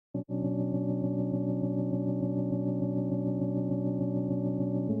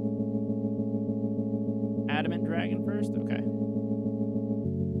dragon first? Okay.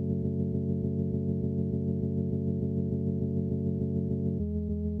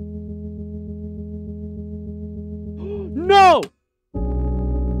 No!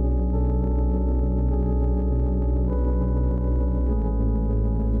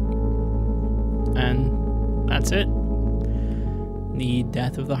 And that's it. The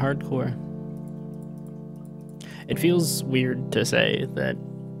death of the hardcore. It feels weird to say that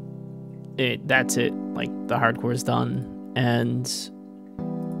that's it, like the hardcore is done, and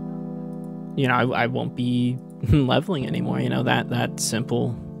you know, I won't be leveling anymore. You know, that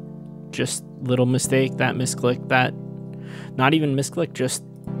simple, just little mistake, that misclick, that not even misclick, just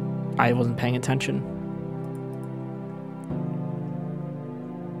I wasn't paying attention.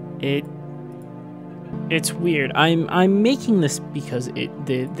 It's weird. I'm making this because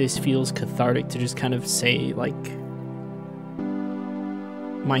this feels cathartic to just kind of say like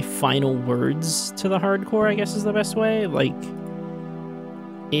my final words to the hardcore, I guess is the best way. Like,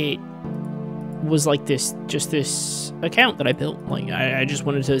 it was like this account that I built. Like, I just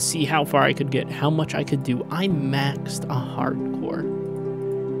wanted to see how far I could get, how much I could do. I maxed a hardcore,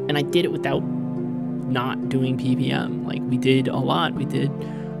 and I did it without not doing PPM. Like, we did a lot. We did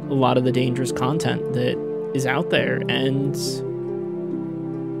a lot of the dangerous content that is out there, and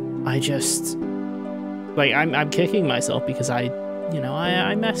I just, like, I'm kicking myself because I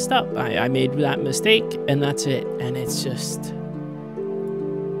messed up. I made that mistake, and that's it. And it's just,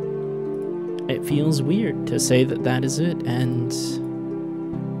 it feels weird to say that is it. And,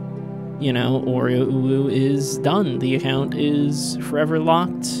 you know, Oreo Uwu is done. The account is forever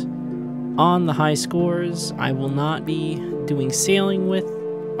locked on the high scores. I will not be doing sailing with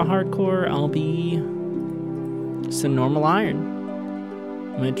a hardcore. I'll be just a normal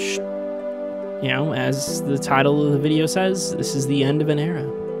iron, which, you know, as the title of the video says, this is the end of an era.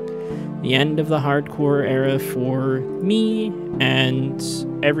 The end of the hardcore era for me, and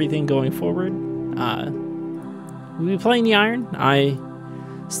everything going forward. We'll be playing the iron. I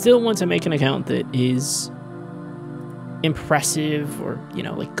still want to make an account that is impressive or, you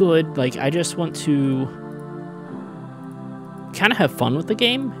know, like good. Like, I just want to kind of have fun with the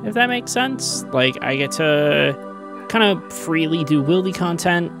game, if that makes sense. Like, I get to kind of freely do Willy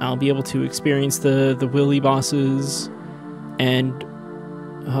content. I'll be able to experience the Willy bosses and,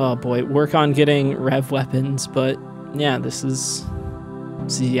 oh boy, work on getting rev weapons. But yeah, this is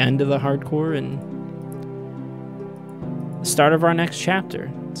the end of the hardcore and the start of our next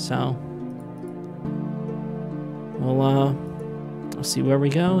chapter. So we'll see where we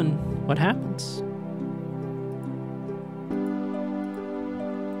go and what happens.